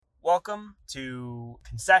Welcome to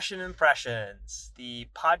Concession Impressions, the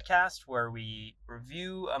podcast where we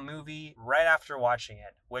review a movie right after watching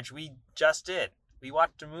it, which we just did. We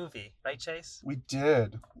watched a movie, right, Chase? We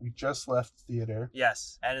did. We just left theater.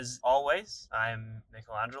 Yes, and as always, I'm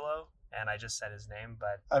Michelangelo, and I just said his name,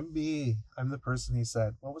 but... I'm me. I'm the person he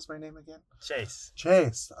said. What was my name again? Chase.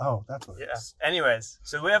 Chase. Oh, that's what it is. Anyways,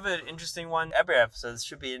 so we have an interesting one every episode. This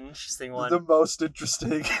should be an interesting one. The most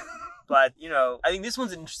interesting. But, I think this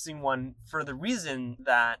one's an interesting one for the reason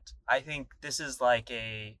that I think this is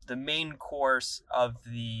the main course of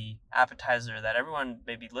the appetizer that everyone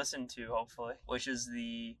maybe listened to, hopefully, which is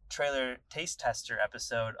the trailer taste tester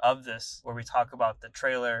episode of this, where we talk about the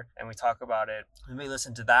trailer and we talk about it. You may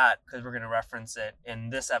listen to that because we're going to reference it in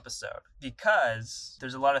this episode, because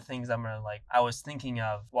there's a lot of things I was thinking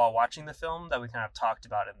of while watching the film that we kind of talked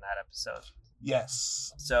about in that episode.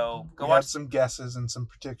 Yes. So we had some guesses and some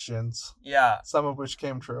predictions. Yeah. Some of which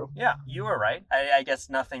came true. Yeah, you were right. I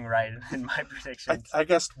guess nothing right in my predictions. I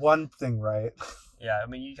guessed one thing right. Yeah, I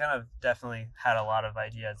mean, you kind of definitely had a lot of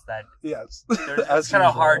ideas that. Yes. It's kind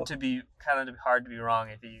of hard to be wrong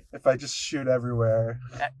if I just shoot everywhere.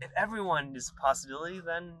 If everyone is a possibility,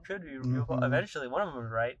 then could be Mm-hmm. Eventually one of them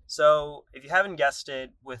is right. So if you haven't guessed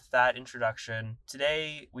it with that introduction,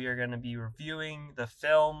 today we are going to be reviewing the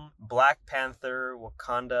film Black Panther: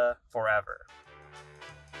 Wakanda Forever.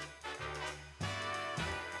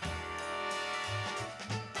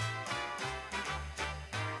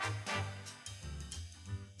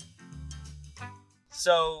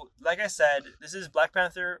 So, like I said, this is Black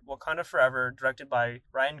Panther: Wakanda Forever, directed by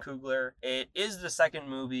Ryan Coogler. It is the second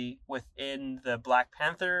movie within the Black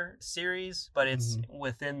Panther series, but it's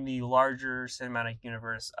within the larger cinematic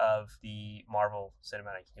universe of the Marvel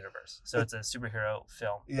Cinematic Universe. So it's a superhero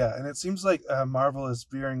film. Yeah, and it seems like Marvel is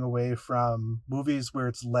veering away from movies where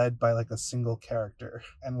it's led by a single character,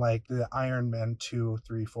 and the Iron Man 2,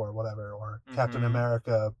 3, 4, whatever, or Captain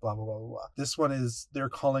America, blah, blah, blah, blah, blah. This one they're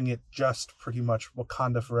calling it just pretty much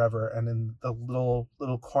Wakanda Forever, and in the little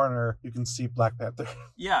corner you can see Black Panther.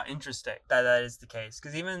 Yeah, interesting that is the case,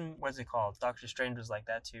 because even what's it called, Doctor Strange was like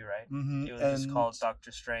that too, right? It was just called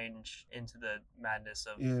Doctor Strange Into the Madness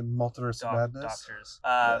of Multiverse of Madness. Doctors.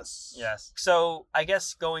 Yes. So I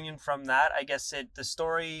guess going in from that, the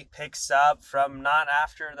story picks up from not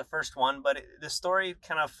after the first one, but the story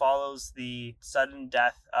kind of follows the sudden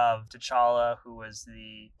death of T'Challa, who was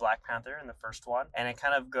the Black Panther in the first one, and it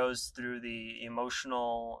kind of goes through the emotional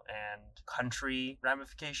and country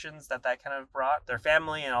ramifications that kind of brought their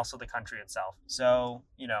family and also the country itself. So,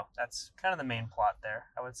 that's kind of the main plot there,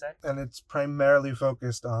 I would say. And it's primarily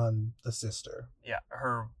focused on the sister. Yeah,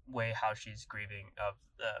 her way, how she's grieving of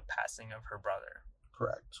the passing of her brother.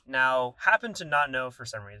 Correct. Now, happen to not know for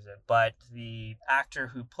some reason, but the actor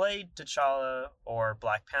who played T'Challa or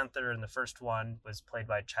Black Panther in the first one was played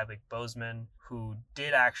by Chadwick Boseman, who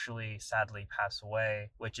did actually sadly pass away,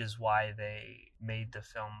 which is why they made the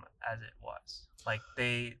film as it was.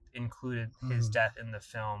 They included his death in the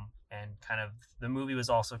film, and kind of the movie was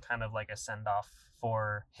also kind of like a send-off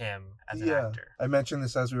for him as an actor. I mentioned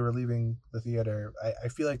this as we were leaving the theater. I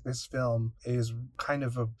feel like this film is kind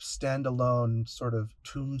of a standalone sort of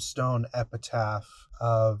tombstone epitaph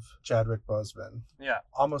of Chadwick Boseman. Yeah.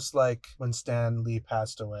 Almost like when Stan Lee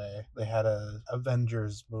passed away, they had a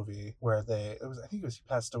Avengers movie where he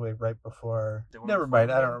passed away right before. Never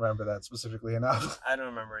mind, I don't remember that specifically enough. I don't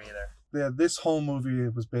remember either. Yeah, this whole movie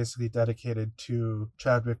was basically dedicated to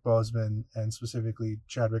Chadwick Boseman, and specifically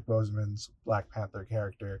Chadwick Boseman's Black Panther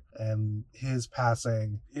character. And his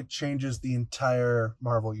passing, it changes the entire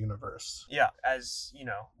Marvel universe. Yeah, as,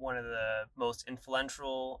 one of the most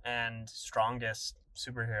influential and strongest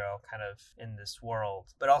superhero kind of in this world.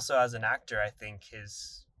 But also as an actor, I think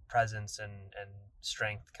his presence and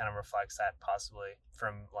strength kind of reflects that, possibly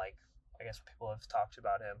from what people have talked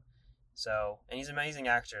about him. So, and he's an amazing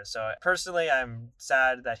actor. So personally, I'm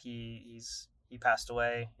sad that he passed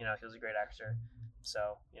away. He was a great actor.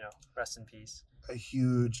 So, rest in peace. A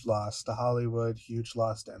huge loss to Hollywood, huge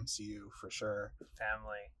loss to MCU for sure.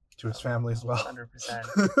 Family. To his family as well.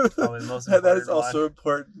 100%. Probably the most important that is also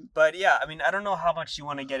important. But yeah, I don't know how much you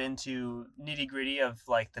want to get into nitty gritty of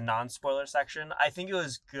the non-spoiler section. I think it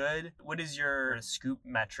was good. What is your scoop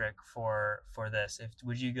metric for this?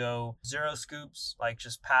 Would you go 0 scoops,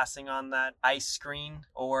 just passing on that ice screen?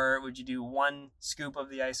 Or would you do 1 scoop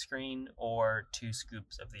of the ice screen or 2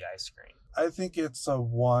 scoops of the ice screen? I think it's a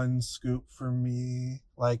 1 scoop for me.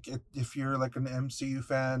 If you're an MCU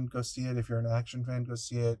fan, go see it. If you're an action fan, go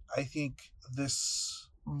see it. I think this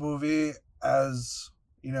movie, as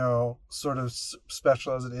sort of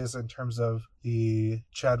special as it is in terms of the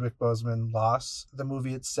Chadwick Boseman loss, the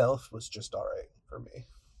movie itself was just all right for me.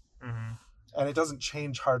 Mm-hmm. And it doesn't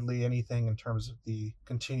change hardly anything in terms of the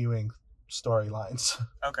continuing storylines.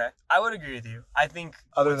 Okay. I would agree with you. I think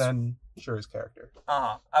other than Shuri's character.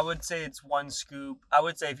 I would say it's one scoop. I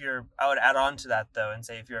would add on to that though and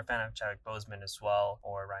say if you're a fan of Chadwick Boseman as well,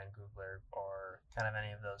 or Ryan Coogler, or kind of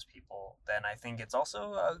any of those people, then I think it's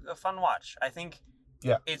also a fun watch. I think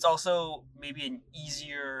it's also maybe an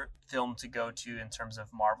easier film to go to in terms of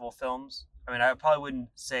Marvel films. I mean, I probably wouldn't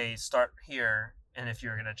say start here and if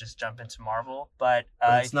you're gonna just jump into Marvel, but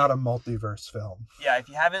it's not a multiverse film. Yeah, if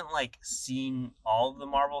you haven't seen all of the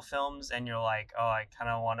Marvel films and you're like, oh, I kind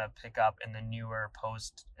of want to pick up in the newer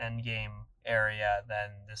post Endgame area, then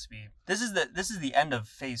this is the end of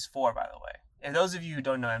Phase 4, by the way. And those of you who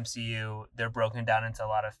don't know MCU, they're broken down into a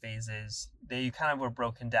lot of phases. They kind of were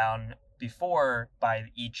broken down before by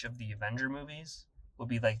each of the Avenger movies. Would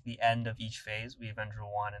be the end of each phase. We Avenger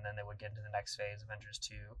 1, and then they would get into the next phase, Avengers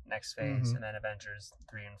 2, next phase, and then Avengers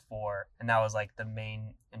 3 and 4. And that was the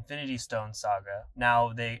main Infinity Stone saga.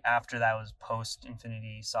 Now after that was post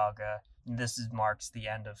Infinity Saga. This marks the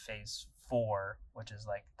end of Phase 4, which is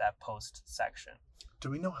that post section. Do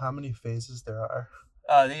we know how many phases there are?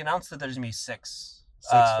 They announced that there's gonna be 6.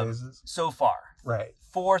 6 phases so far. Right.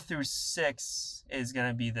 4 through 6 is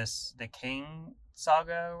gonna be the King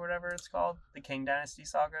Saga or whatever it's called, the King Dynasty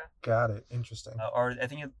Saga. Got it. Interesting. Or I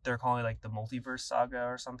think they're calling it the Multiverse Saga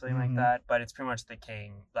or something like that. But it's pretty much the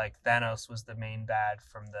King. Thanos was the main bad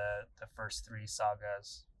from the first 3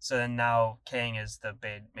 sagas. So then now Kang is the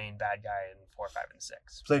main bad guy in 4, 5, and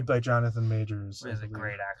 6. Played by Jonathan Majors. Who is a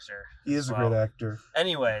great actor. He is a great actor.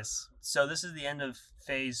 Anyways, so this is the end of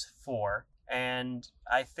Phase 4. And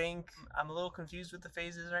I think I'm a little confused with the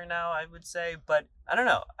phases right now, I would say. But I don't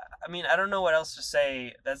know. I mean, I don't know what else to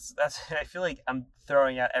say. That's. I feel like I'm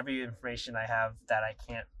throwing out every information I have that I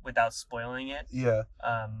can't without spoiling it. Yeah.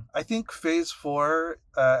 I think Phase 4,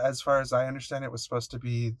 as far as I understand it, was supposed to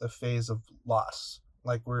be the phase of loss.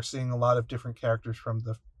 We're seeing a lot of different characters from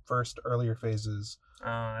the first earlier phases.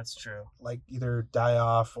 Oh, that's true. Either die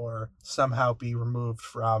off or somehow be removed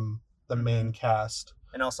from the main cast.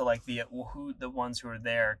 And also the ones who are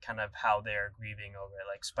there, kind of how they're grieving over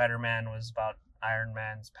it. Spider-Man was about Iron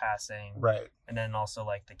Man's passing, right? And then also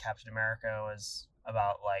the Captain America was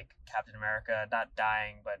about Captain America not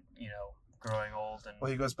dying, but growing old. And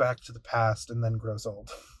he goes back to the past and then grows old.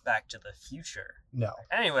 Back to the future. No.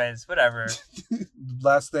 Anyways, whatever.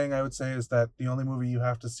 Last thing I would say is that the only movie you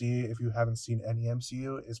have to see if you haven't seen any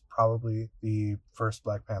MCU is probably the first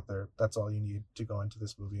Black Panther. That's all you need to go into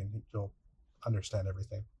this movie, and you'll understand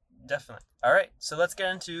everything. Definitely. All right, so let's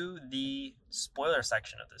get into the spoiler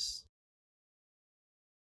section of this.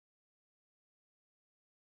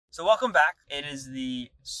 So welcome back. It is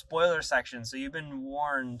the spoiler section, so you've been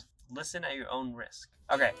warned. Listen at your own risk.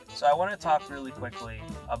 Okay, so I want to talk really quickly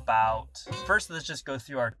about... First, let's just go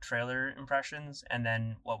through our trailer impressions and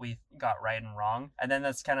then what we got right and wrong. And then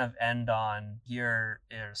let's kind of end on here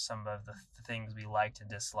are some of the things we liked and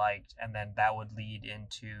disliked. And then that would lead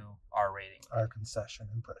into our rating. Our concession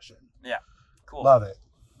impression. Yeah, cool. Love it.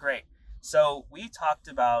 Great. So we talked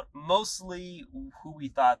about mostly who we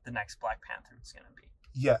thought the next Black Panther was going to be.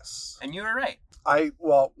 Yes. And you were right.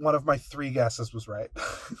 One of my 3 guesses was right.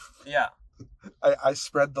 Yeah. I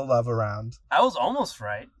spread the love around. I was almost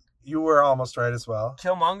right. You were almost right as well.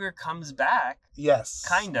 Killmonger comes back. Yes.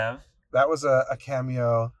 Kind of. That was a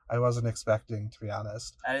cameo I wasn't expecting, to be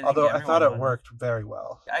honest. I thought it worked very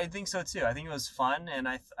well. I think so too. I think it was fun, and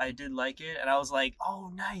I did like it. And I was like,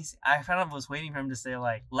 oh, nice. I kind of was waiting for him to say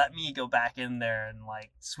let me go back in there and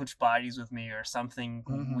switch bodies with me or something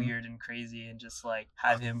weird and crazy, and just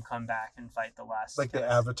have him come back and fight the last. The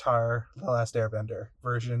Avatar, The Last Airbender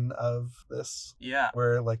version of this. Yeah.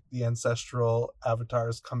 Where the ancestral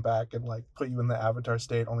avatars come back and put you in the Avatar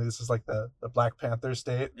state. Only this is the Black Panther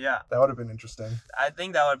state. Yeah. That would have been interesting. I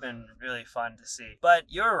think that would have been really fun to see. But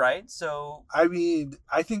you're right, so... I mean,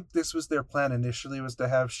 I think this was their plan initially, was to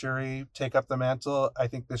have Shuri take up the mantle. I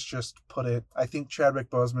think this just I think Chadwick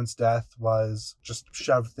Boseman's death was just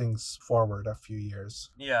shoved things forward a few years.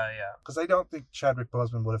 Yeah. Because I don't think Chadwick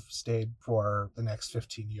Boseman would have stayed for the next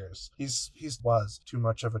 15 years. He was too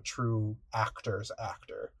much of a true actor's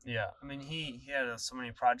actor. Yeah. I mean, he had so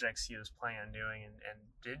many projects he was planning on doing and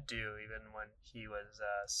did do even when he was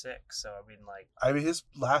sick. So I mean, his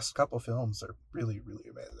last couple films are really, really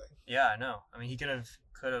amazing. Yeah, I know. I mean, he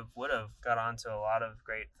would have got onto a lot of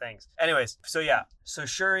great things. Anyways, so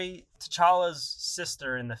Shuri, T'Challa's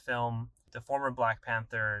sister in the film, the former Black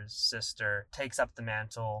Panther's sister takes up the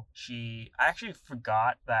mantle. I actually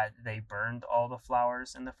forgot that they burned all the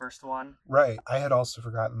flowers in the first one. Right. I had also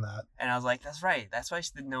forgotten that. And I was like, that's right. That's why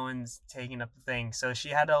no one's taking up the thing. So she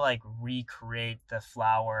had to like recreate the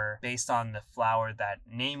flower based on the flower that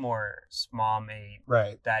Namor's mom ate.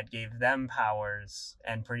 Right. That gave them powers.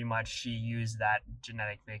 And pretty much she used that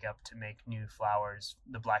genetic makeup to make new flowers,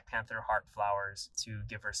 the Black Panther heart flowers, to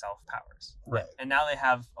give herself powers. Right. And now they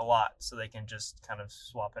have a lot, so they can just kind of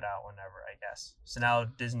swap it out whenever, I guess. So now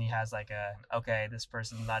Disney has like okay, this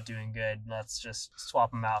person's not doing good. Let's just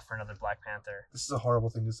swap them out for another Black Panther. This is a horrible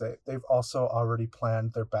thing to say. They've also already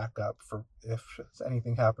planned their backup for if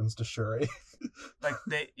anything happens to Shuri. Like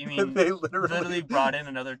they literally brought in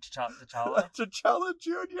another T'Challa? T'Challa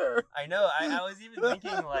Jr. I know. I was even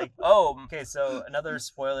thinking like, oh, okay, so another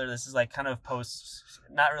spoiler. This is like kind of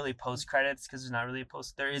not really post credits, because there's not really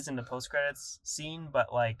there isn't a post credits scene,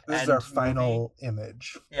 but like this is our final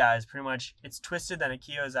image. Yeah, it's pretty much, it's twisted that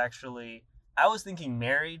Nakia is actually, I was thinking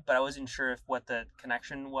married, but I wasn't sure what the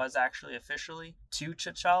connection was actually officially to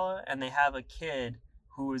T'Challa, and they have a kid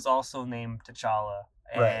who is also named T'Challa.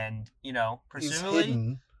 Right. And, presumably... He's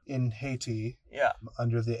hidden in Haiti. Yeah.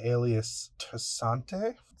 Under the alias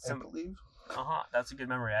Tassante, I believe. That's a good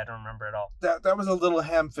memory. I don't remember at all. That was a little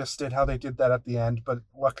ham-fisted how they did that at the end, but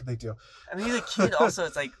what could they do? I mean, the kid also,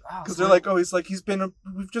 it's like... Because they're like,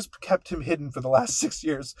 we've just kept him hidden for the last 6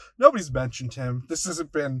 years. Nobody's mentioned him. This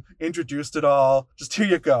hasn't been introduced at all. Just here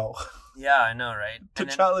you go. Yeah, I know, right?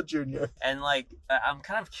 T'Challa Jr. And, like, I'm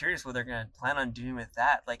kind of curious what they're going to plan on doing with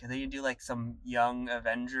that. Like, are they going to do, like, some young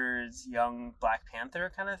Avengers, young Black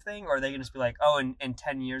Panther kind of thing? Or are they going to just be like, oh, in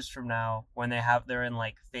 10 years from now, when they're in,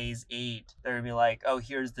 like, phase 8, they're going to be like, oh,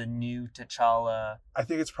 here's the new T'Challa. I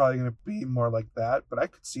think it's probably going to be more like that, but I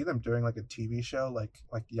could see them doing, like, a TV show,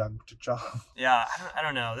 like young T'Challa. Yeah, I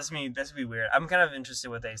don't know. This would be weird. I'm kind of interested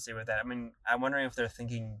what they say with that. I mean, I'm wondering if they're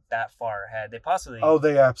thinking that far ahead. They possibly... Oh,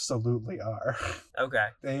 they absolutely are. Okay.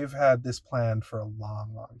 They've had this planned for a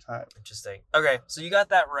long, long time. Interesting. Okay, so you got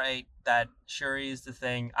that right, that Shuri is the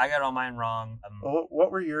thing. I got all mine wrong. Well,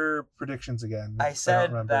 what were your predictions again? I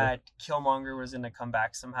said that Killmonger was going to come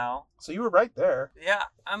back somehow. So you were right there. Yeah,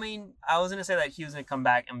 I mean, I was going to say that he was going to come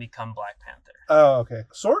back and become Black Panther. Oh, okay.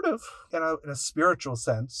 Sort of, in a spiritual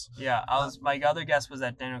sense. Yeah, my other guess was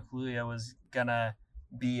that Daniel Kaluuya was going to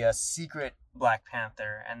be a secret Black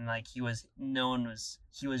Panther, and like he was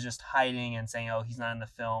just hiding and saying, oh, he's not in the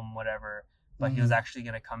film, whatever, but he was actually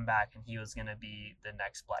going to come back and he was going to be the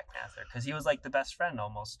next Black Panther, because he was like the best friend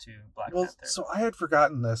almost to Black Panther. So I had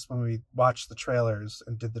forgotten this when we watched the trailers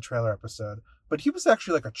and did the trailer episode, but he was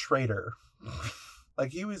actually like a traitor.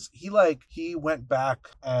 Like he went back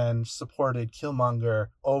and supported Killmonger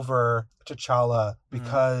over T'Challa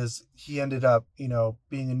because he ended up,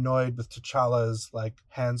 being annoyed with T'Challa's like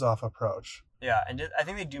hands-off approach. Yeah, and I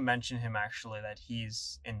think they do mention him actually, that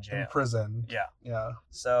he's in jail. In prison. Yeah. Yeah.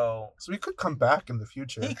 So he could come back in the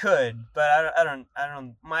future. He could, but I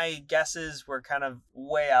don't. My guesses were kind of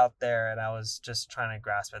way out there, and I was just trying to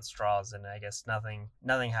grasp at straws, and I guess nothing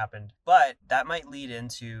happened. But that might lead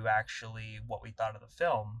into actually what we thought of the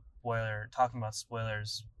film. Talking about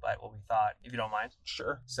spoilers, but what we thought, if you don't mind.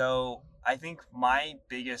 Sure. So I think my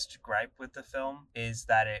biggest gripe with the film is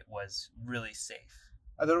that it was really safe.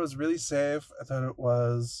 I thought it was really safe. I thought it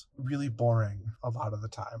was really boring a lot of the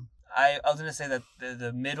time. I was going to say that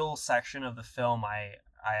the middle section of the film, I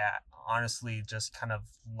honestly just kind of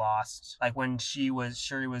lost. Like when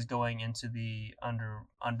Shuri was going into the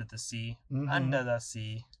under the sea. Under the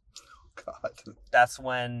sea. God. That's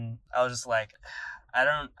when I was just like, I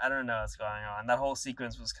don't know what's going on. That whole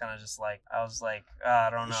sequence was kind of just like, I was like, I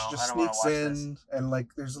don't know. She just I don't want to watch this. And like,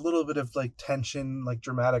 there's a little bit of like tension, like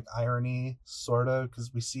dramatic irony, sort of,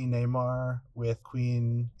 because we see Namor with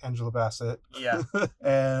Queen Angela Bassett. Yeah.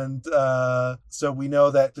 And so we know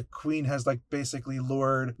that the Queen has like basically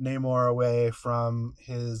lured Namor away from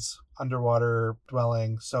his underwater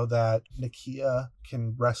dwelling so that Nakia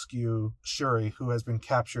can rescue Shuri, who has been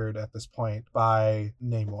captured at this point by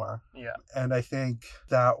Namor. Yeah. And I think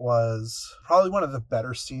that was probably one of the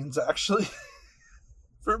better scenes, actually,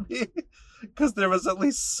 for me, because there was at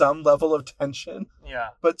least some level of tension. Yeah.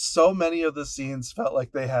 But so many of the scenes felt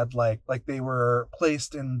like they had like they were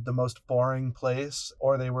placed in the most boring place,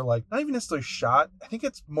 or they were like not even necessarily shot. I think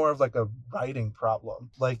it's more of like a writing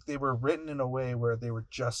problem. Like they were written in a way where they were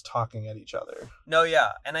just talking at each other. No,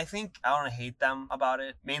 yeah. And I think I want to hate them about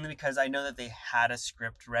it, mainly because I know that they had a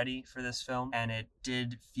script ready for this film and it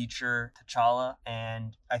did feature T'Challa,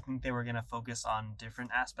 and I think they were going to focus on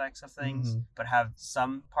different aspects of things, but have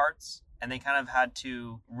some parts. and they kind of had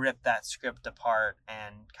to rip that script apart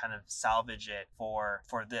and kind of salvage it for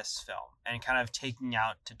this film, and kind of taking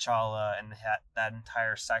out T'Challa and that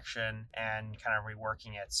entire section and kind of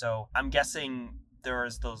reworking it. So I'm guessing there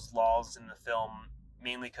was those laws in the film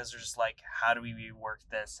mainly because they're just like, how do we rework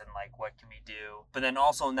this, and like, what can we do? But then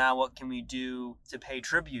also now, what can we do to pay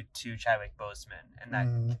tribute to Chadwick Boseman and that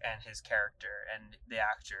and his character and the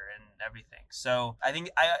actor and everything? So I think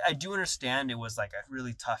I do understand it was like a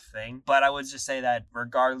really tough thing, but I would just say that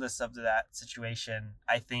regardless of that situation,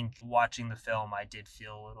 I think watching the film, I did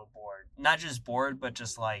feel a little bored. Not just bored, but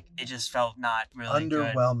just like, it just felt not really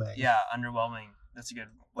underwhelming. Good. Yeah, underwhelming. That's a good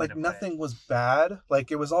way to put nothing it. Was bad.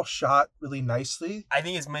 Like, it was all shot really nicely. I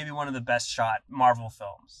think it's maybe one of the best shot Marvel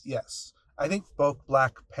films. Yes. I think both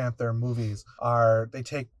Black Panther movies they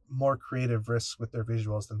take more creative risks with their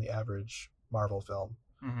visuals than the average Marvel film.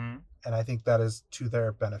 Mm-hmm. And I think that is to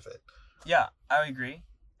their benefit. Yeah, I agree.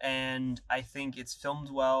 And I think it's filmed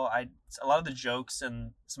well. A lot of the jokes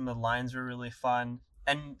and some of the lines were really fun.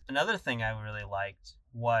 And another thing I really liked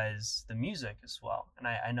was the music as well. And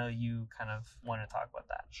I know you kind of want to talk about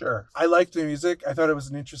that. Sure. I liked the music. I thought it was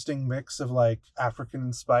an interesting mix of like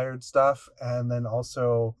African-inspired stuff and then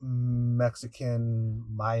also Mexican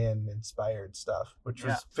Mayan inspired stuff, which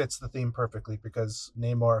fits the theme perfectly because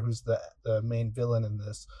Namor, who's the main villain in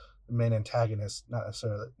this, the main antagonist,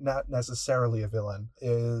 not necessarily a villain,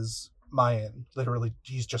 is Mayan. Literally,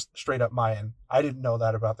 he's just straight up Mayan. I didn't know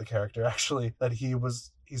that about the character, actually, that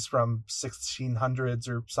he's from 1600s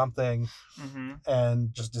or something,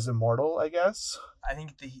 and just is immortal, I guess. I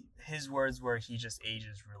think his words were he just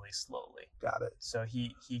ages really slowly. Got it. So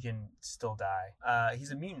he can still die.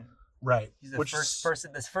 He's a mutant. Right. He's the first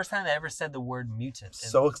person. This first time they ever said the word mutant.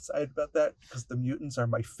 So excited about that because the mutants are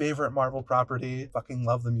my favorite Marvel property. Fucking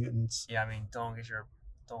love the mutants. Yeah, I mean, don't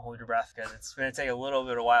hold your breath because it's going to take a little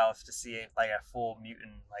bit of while to see like a full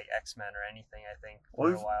mutant like X-Men or anything, I think,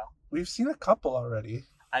 for a while. We've seen a couple already.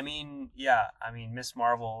 I mean, yeah. I mean, Miss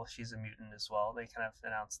Marvel, she's a mutant as well. They kind of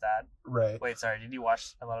announced that. Right. Wait, sorry. Did you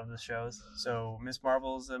watch a lot of the shows? So Miss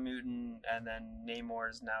Marvel's a mutant, and then Namor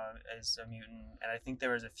is a mutant, and I think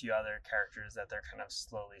there was a few other characters that they're kind of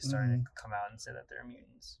slowly starting to come out and say that they're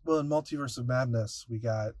mutants. Well, in Multiverse of Madness, we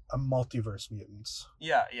got a multiverse mutants.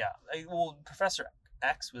 Yeah. Well, Professor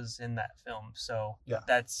X was in that film, so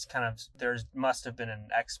that's kind of, there must have been an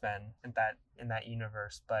X-Men in that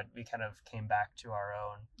universe, but we kind of came back to our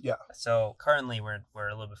own. Yeah. So currently we're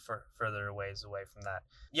a little bit further ways away from that.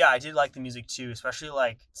 Yeah, I did like the music too, especially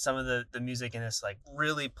like some of the music in this like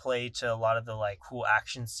really played to a lot of the like cool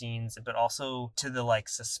action scenes, but also to the like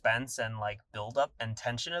suspense and like build up and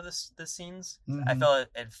tension of the scenes. I felt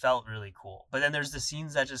it felt really cool. But then there's the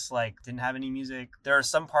scenes that just like didn't have any music. There are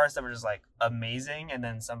some parts that were just like amazing, and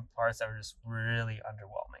then some parts that were just really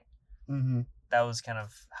underwhelming. That was kind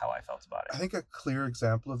of how I felt about it. I think a clear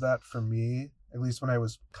example of that for me, at least when I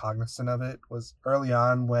was cognizant of it, was early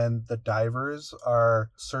on when the divers are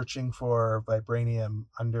searching for vibranium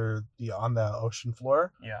on the ocean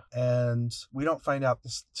floor. Yeah. And we don't find out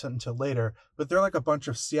this until later, but they're like a bunch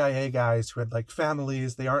of CIA guys who had like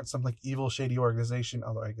families. They aren't some like evil, shady organization,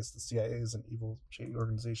 although I guess the CIA is an evil, shady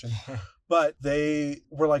organization. But they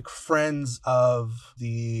were like friends of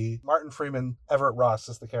the Martin Freeman. Everett Ross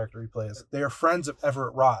is the character he plays. They are friends of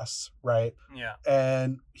Everett Ross, right? Yeah.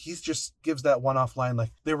 And he just gives that one-off line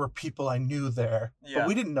like, there were people I knew there. Yeah. But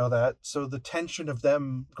we didn't know that. So the tension of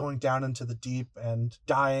them going down into the deep and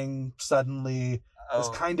dying suddenly is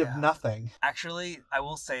kind of nothing. Actually, I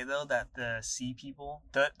will say though that the sea people,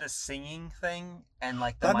 the singing thing and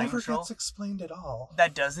like the that mind never control, gets explained at all.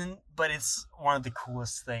 That doesn't, but it's one of the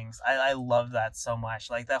coolest things. I love that so much.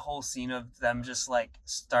 Like that whole scene of them just like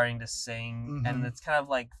starting to sing, and it's kind of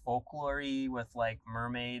like folklore-y with like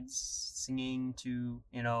mermaids singing to,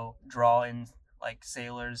 draw in like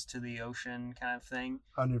sailors to the ocean kind of thing.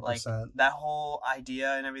 100%. Like that whole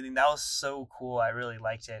idea and everything, that was so cool. I really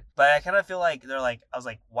liked it. But I kind of feel like I was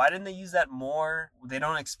like, why didn't they use that more? They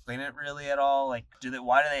don't explain it really at all. Like,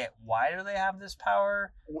 why do they have this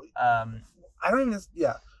power? I don't even,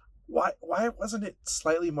 why wasn't it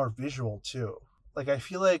slightly more visual too? Like, I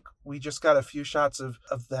feel like we just got a few shots of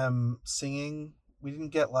them singing. We didn't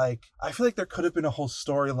get I feel like there could have been a whole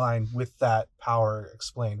storyline with that power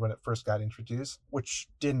explained when it first got introduced, which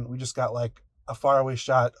didn't. We just got a faraway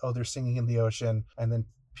shot. Oh, they're singing in the ocean, and then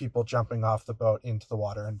people jumping off the boat into the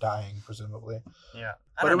water and dying, presumably. Yeah.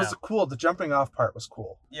 But it was cool. The jumping off part was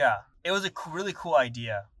cool. Yeah. It was a really cool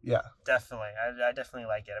idea. Yeah. Definitely. I definitely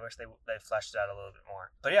like it. I wish they fleshed it out a little bit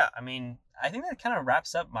more. But yeah, I mean, I think that kind of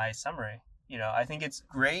wraps up my summary. I think it's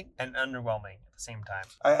great and underwhelming at the same time.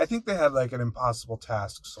 I think they had an impossible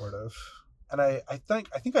task, sort of. And I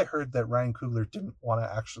think I heard that Ryan Coogler didn't want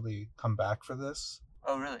to actually come back for this.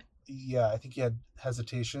 Oh, really? Yeah, I think he had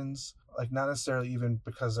hesitations, like not necessarily even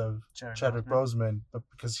because of Chadwick Chadwick Boseman, but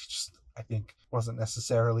because he just, I think, wasn't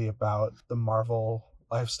necessarily about the Marvel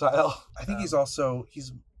lifestyle. I think he's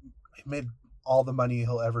made all the money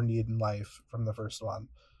he'll ever need in life from the first one.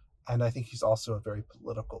 And I think he's also a very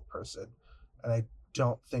political person. And I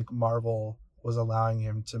don't think Marvel was allowing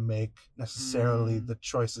him to make necessarily the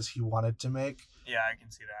choices he wanted to make. Yeah, I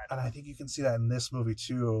can see that. And I think you can see that in this movie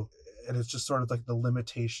too. And it's just sort of like the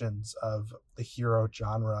limitations of the hero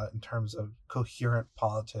genre in terms of coherent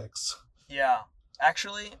politics. Yeah.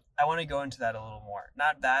 Actually, I want to go into that a little more.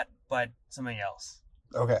 Not that, but something else.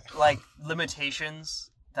 Okay. Like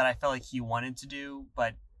limitations that I felt like he wanted to do,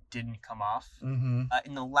 but didn't come off. Mm-hmm.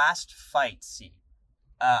 In the last fight scene,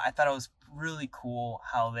 I thought it was really cool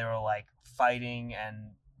how they were like fighting,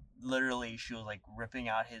 and literally she was like ripping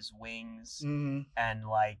out his wings, and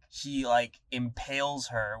like he like impales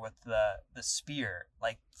her with the spear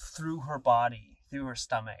like through her body, through her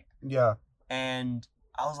stomach. Yeah. And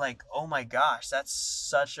I was like, oh my gosh, that's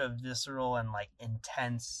such a visceral and like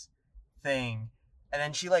intense thing. And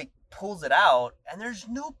then she like pulls it out and there's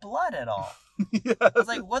no blood at all. Yeah. I was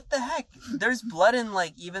like, what the heck? There's blood in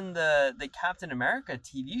like even the Captain America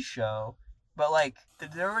TV show, but like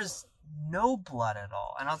there was no blood at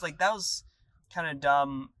all. And I was like, that was kind of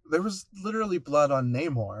dumb. There was literally blood on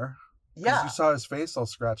Namor. Yeah. You saw his face all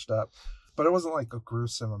scratched up, but it wasn't like a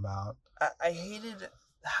gruesome amount. I hated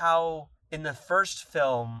how in the first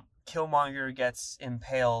film, Killmonger gets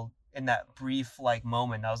impaled in that brief like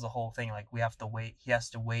moment. That was the whole thing. Like we have to wait. He has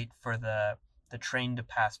to wait for the train to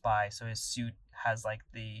pass by, so his suit has like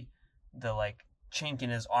the like chink in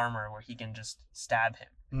his armor where he can just stab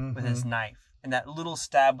him with his knife. And that little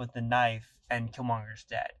stab with the knife, and Killmonger's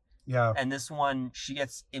dead. Yeah. And this one, she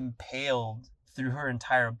gets impaled through her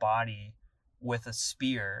entire body with a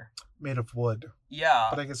spear made of wood. Yeah.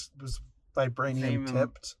 But I guess it was vibranium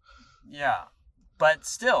tipped. Yeah. But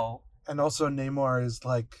still. And also Namor is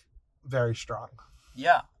like very strong.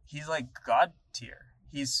 Yeah. He's like God tier.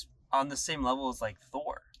 He's on the same level as like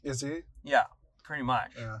Thor. Is he? Yeah, pretty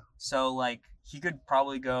much. Yeah. So like he could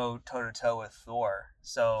probably go toe to toe with Thor.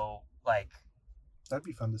 So like that'd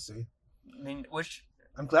be fun to see. I mean, which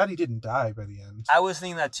I'm glad he didn't die by the end. I was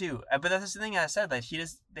thinking that too. But that's the thing I said, that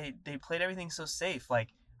they played everything so safe. Like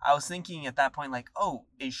I was thinking at that point, like, oh,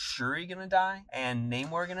 is Shuri gonna die and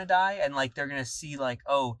Namor gonna die, and like they're gonna see like,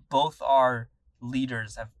 oh, both our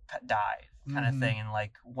leaders have died, kind of thing, and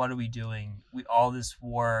like, what are we doing? All this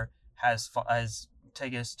war has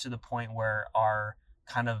taken us to the point where our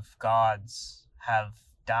kind of gods have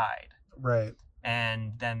died. Right.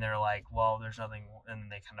 And then they're like, well, there's nothing,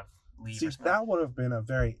 and they kind of leave. See, that would have been a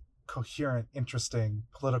very coherent, interesting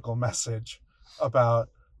political message about,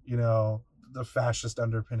 you know, the fascist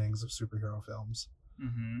underpinnings of superhero films.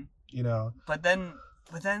 Mm-hmm. You know? But then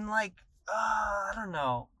like, I don't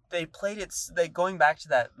know. They played it, going back to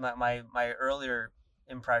that, my earlier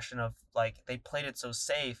impression of, like, they played it so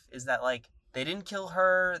safe, is that, like, they didn't kill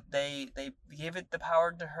her, they gave it the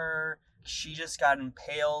power to her, she just got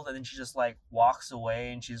impaled, and then she just, like, walks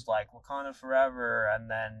away, and she's like, Wakanda forever,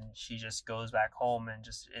 and then she just goes back home and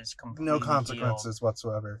just is completely no consequences healed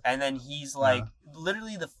whatsoever. And then he's, like,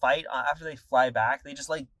 literally the fight, after they fly back, they just,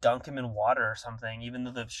 like, dunk him in water or something, even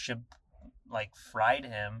though the ship, like, fried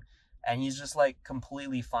him. And he's just, like,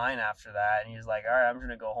 completely fine after that. And he's like, all right, I'm going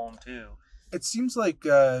to go home, too. It seems like,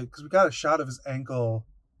 because we got a shot of his ankle,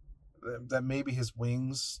 that maybe his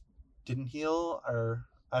wings didn't heal, or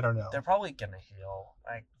I don't know. They're probably going to heal.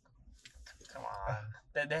 Like, come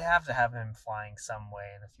on. They have to have him flying some way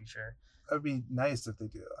in the future. That would be nice if they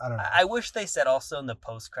do. I don't know. I wish they said also in the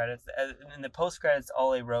post-credits. In the post-credits, all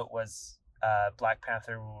they wrote was Black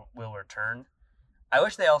Panther will return. I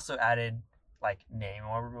wish they also added, like,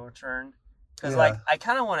 Namor will return, because like I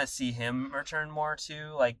kind of want to see him return more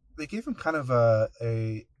too. Like, they gave him kind of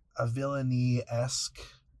a villainy-esque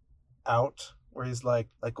out, where he's like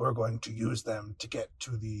we're going to use them to get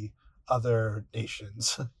to the other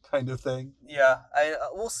nations, kind of thing. Yeah,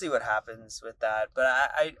 we'll see what happens with that, but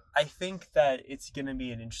I think that it's gonna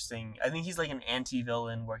be an interesting. I think he's like an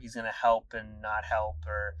anti-villain where he's gonna help and not help,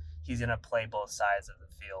 or he's gonna play both sides of the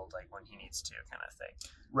field, like when he needs to, kind of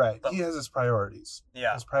thing. Right. But he has his priorities.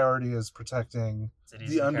 Yeah. His priority is protecting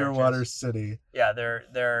the underwater city. Yeah,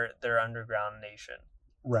 their underground nation.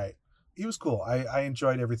 Right. He was cool. I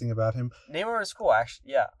enjoyed everything about him. Namor was cool,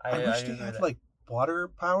 actually. Yeah. I wish he had like water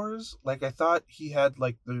powers. Like, I thought he had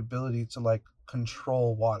like the ability to like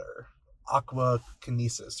control water. Aqua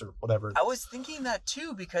kinesis or whatever. I was thinking that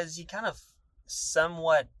too, because he kind of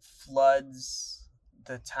somewhat floods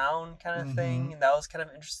the town kind of thing. And that was kind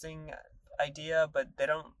of interesting idea, but they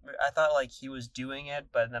don't. I thought like he was doing it,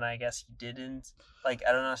 but then I guess he didn't. Like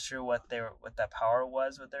I'm not sure what that power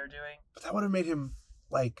was, what they were doing. But that would have made him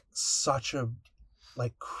like such a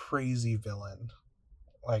like crazy villain,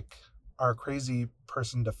 like our crazy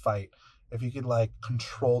person to fight. If you could like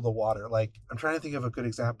control the water, like I'm trying to think of a good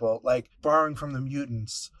example. Like borrowing from the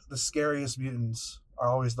mutants, the scariest mutants are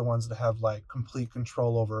always the ones that have like complete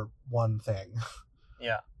control over one thing.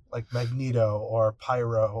 Yeah. Like Magneto or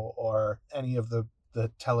Pyro or any of the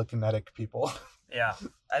telekinetic people. Yeah.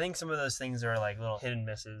 I think some of those things are like little hidden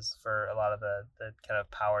misses for a lot of the kind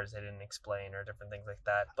of powers they didn't explain or different things like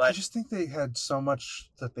that. But I just think they had so much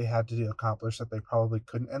that they had to accomplish that they probably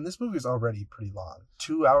couldn't. And this movie is already pretty long.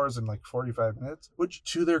 2 hours and like 45 minutes, which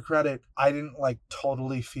to their credit, I didn't like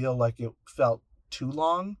totally feel like it felt too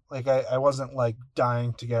long. Like I wasn't like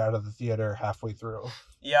dying to get out of the theater halfway through.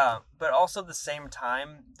 Yeah, but also at the same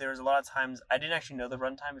time, there was a lot of times I didn't actually know the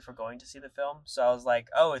runtime before going to see the film, so I was like,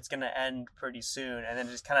 "Oh, it's gonna end pretty soon," and then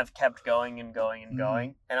it just kind of kept going and going and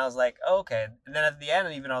going, and I was like, oh, "Okay." And then at the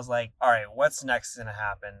end, even I was like, "All right, what's next gonna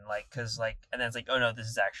happen?" Like, cause like, and then it's like, "Oh no, this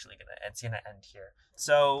is actually it's gonna end here."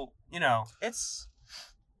 So it's.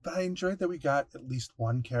 But I enjoyed that we got at least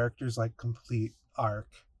one character's like complete arc,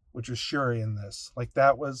 which was Shuri in this. Like,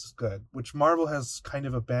 that was good, which Marvel has kind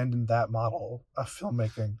of abandoned that model of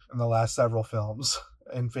filmmaking in the last several films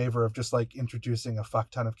in favor of just, like, introducing a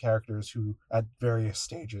fuck ton of characters who at various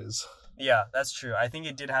stages. Yeah, that's true. I think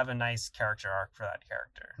it did have a nice character arc for that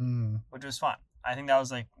character, which was fun. I think that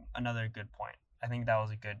was, like, another good point. I think that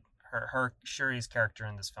was a good... Her Shuri's character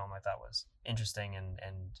in this film I thought was interesting and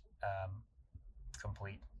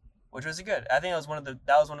complete. Which was good. I think that was one of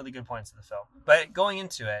the good points of the film. But going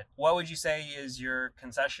into it, what would you say is your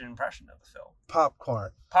Concession impression of the film?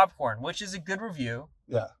 Popcorn, which is a good review.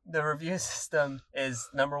 Yeah. The review system is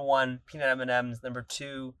number 1, peanut M&Ms, number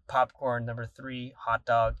 2, popcorn, number 3, hot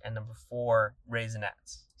dog, and number 4,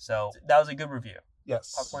 Raisinets. So that was a good review.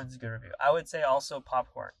 Yes. Popcorn's a good review. I would say also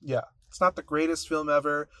popcorn. Yeah. It's not the greatest film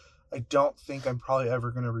ever. I don't think I'm probably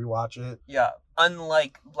ever going to rewatch it. Yeah.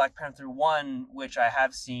 Unlike Black Panther 1, which I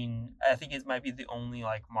have seen, I think it might be the only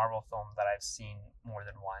like Marvel film that I've seen more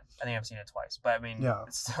than one. I think I've seen it twice, but I mean,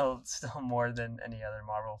 it's still more than any other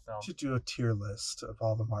Marvel film. You should do a tier list of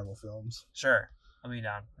all the Marvel films. Sure. I'll be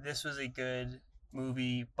down. This was a good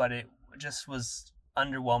movie, but it just was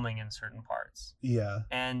underwhelming in certain parts. Yeah.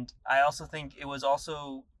 And I also think it was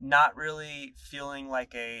also not really feeling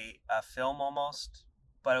like a film almost,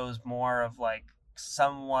 but it was more of like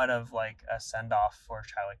somewhat of like a send-off for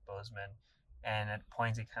Chadwick Boseman, and at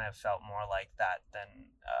points it kind of felt more like that than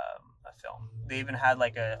a film. They even had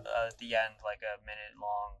like at the end like a minute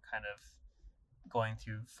long kind of going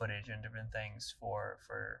through footage and different things for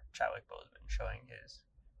Chadwick Boseman, showing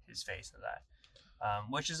his face of that,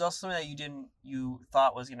 which is also something that you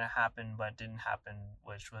thought was going to happen but didn't happen,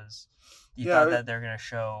 which was thought that they're going to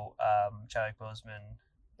show Chadwick Boseman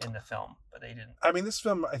in the film, but they didn't. I mean, this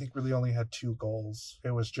film, I think, really only had 2 goals. It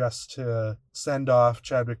was just to send off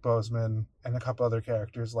Chadwick Boseman and a couple other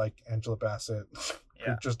characters like Angela Bassett,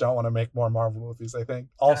 who just don't want to make more Marvel movies, I think.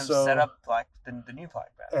 Also, set up the new Black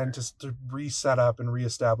Panther. And just to reset up and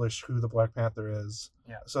reestablish who the Black Panther is,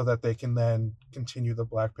 so that they can then continue the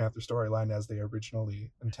Black Panther storyline as they originally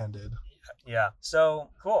intended. Yeah. So,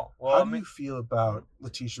 cool. Well, how do you feel about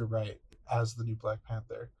Letitia Wright as the new Black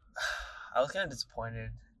Panther? I was kind of disappointed.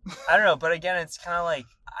 I don't know, but again, it's kind of like,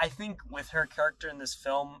 I think with her character in this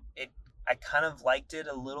film, I kind of liked it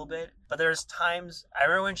a little bit, but there's times, I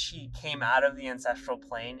remember when she came out of the ancestral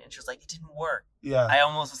plane and she was like, it didn't work. Yeah. I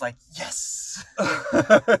almost was like, yes!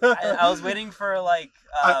 I was waiting for like...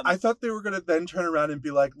 I thought they were going to then turn around and be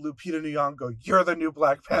like, Lupita Nyong'o, you're the new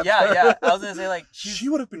Black Panther. Yeah. I was going to say like... She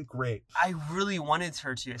would have been great. I really wanted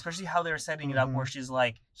her to, especially how they were setting it up where she's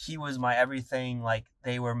like, he was my everything, like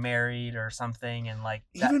they were married or something, and like...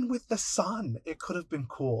 Even with the son, it could have been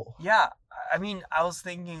cool. Yeah. I mean, I was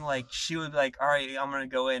thinking like she would be like, all right, I'm gonna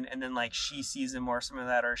go in, and then like she sees him or something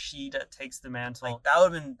like that, or she takes the mantle. Like that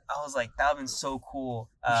would have been, I was like, that would have been so cool.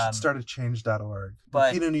 We should start at change.org.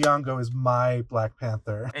 But Lupita Nyong'o is my Black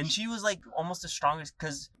Panther, and she was like almost the strongest,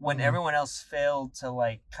 because when everyone else failed to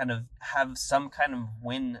like kind of have some kind of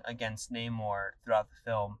win against Namor throughout the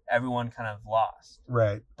film, everyone kind of lost.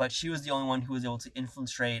 Right. But she was the only one who was able to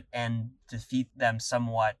infiltrate and defeat them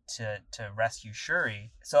somewhat to rescue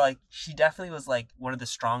Shuri. So like she definitely was like one of the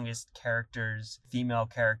strongest characters, female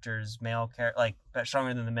characters, like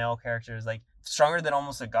stronger than the male characters, like stronger than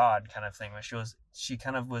almost a god kind of thing. Where she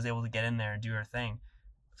kind of was able to get in there and do her thing.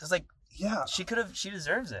 So it's like Yeah. She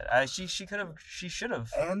deserves it. She should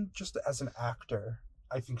have. And just as an actor,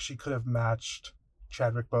 I think she could have matched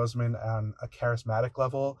Chadwick Boseman on a charismatic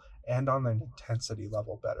level and on an intensity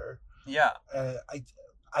level better. Yeah.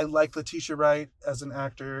 I like Letitia Wright as an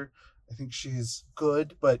actor. I think she's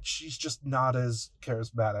good, but she's just not as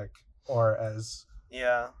charismatic or as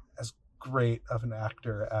great of an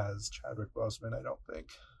actor as Chadwick Boseman, I don't think.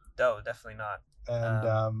 No, definitely not.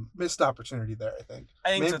 And missed opportunity there, I think.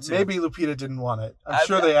 I think so too. Maybe Lupita didn't want it. I'm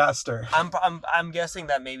sure they asked her. I'm guessing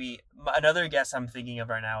that maybe another guess I'm thinking of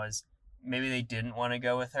right now is maybe they didn't want to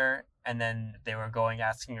go with her, and then they were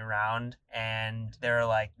asking around, and they were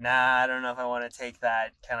like, nah, I don't know if I want to take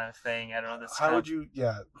that kind of thing. I don't know this. How would you?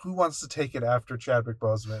 Yeah, who wants to take it after Chadwick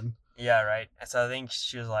Boseman? Yeah, right. And so I think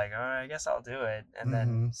she was like, all right, I guess I'll do it. And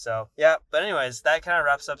then, so, yeah. But anyways, that kind of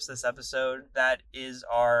wraps up this episode. That is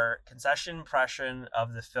our concession impression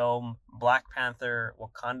of the film Black Panther,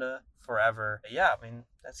 Wakanda Forever. Yeah, I mean,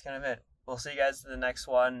 that's kind of it. We'll see you guys in the next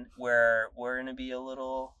one where we're going to be a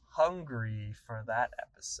little hungry for that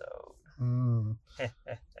episode.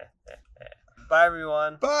 Bye,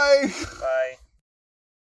 everyone. Bye. Bye.